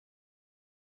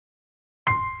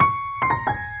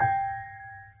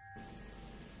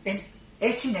In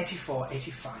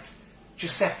 1884-85,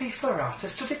 Giuseppe Ferrata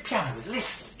studied piano with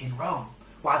Liszt in Rome.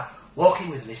 While walking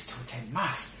with Liszt to attend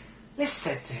Mass, Liszt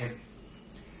said to him,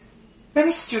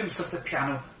 "Many students of the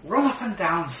piano run up and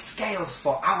down scales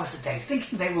for hours a day,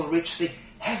 thinking they will reach the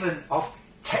heaven of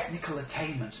technical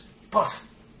attainment. But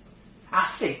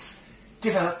athletes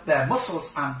develop their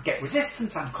muscles and get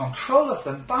resistance and control of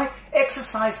them by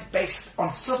exercise based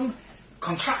on sudden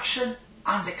contraction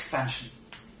and expansion.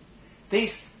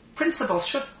 These principles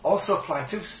should also apply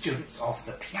to students of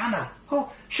the piano, who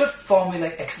should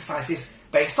formulate exercises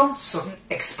based on sudden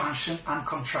expansion and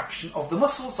contraction of the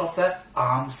muscles of their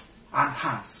arms and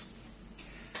hands."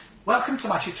 Welcome to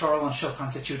my tutorial on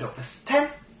Chopin's Etude Op.10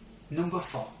 No.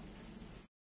 4.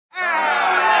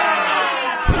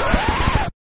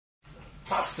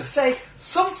 That's to say,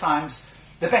 sometimes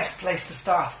the best place to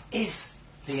start is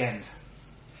the end.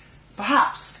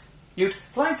 Perhaps you'd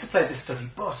like to play this study,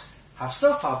 but have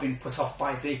so far been put off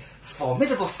by the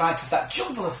formidable sight of that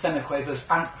jumble of semiquavers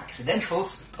and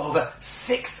accidentals over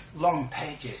 6 long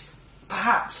pages.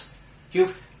 Perhaps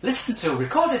you've listened to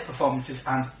recorded performances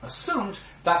and assumed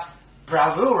that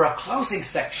bravura closing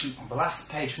section on the last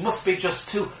page must be just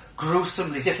too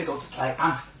gruesomely difficult to play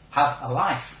and have a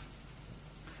life.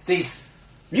 These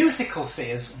musical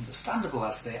fears, understandable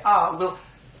as they are, will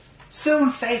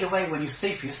soon fade away when you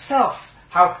see for yourself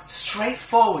how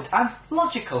straightforward and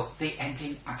logical the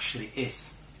ending actually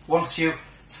is. Once you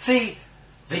see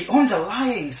the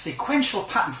underlying sequential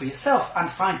pattern for yourself and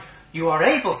find you are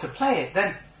able to play it,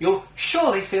 then you'll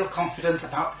surely feel confident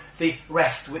about the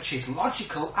rest, which is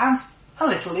logical and a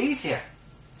little easier.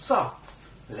 So,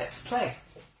 let's play.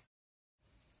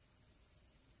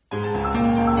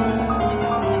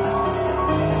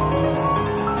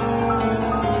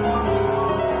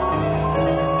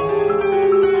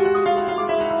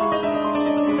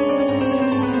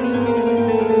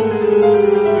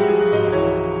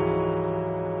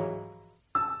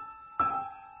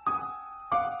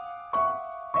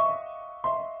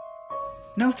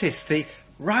 Notice the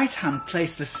right hand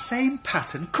plays the same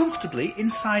pattern comfortably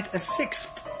inside a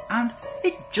sixth, and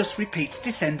it just repeats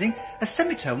descending a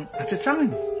semitone at a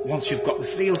time. Once you've got the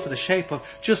feel for the shape of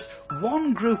just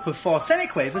one group of 4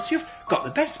 semiquavers, you've got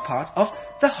the best part of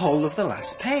the whole of the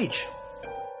last page.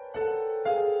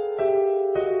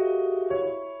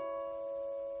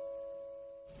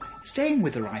 Staying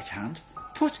with the right hand,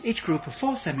 put each group of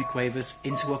 4 semiquavers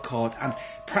into a chord and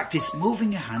practice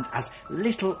moving your hand as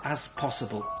little as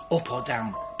possible, up or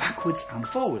down, backwards and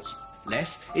forwards.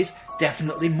 Less is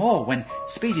definitely more when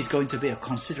speed is going to be a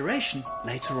consideration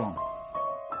later on.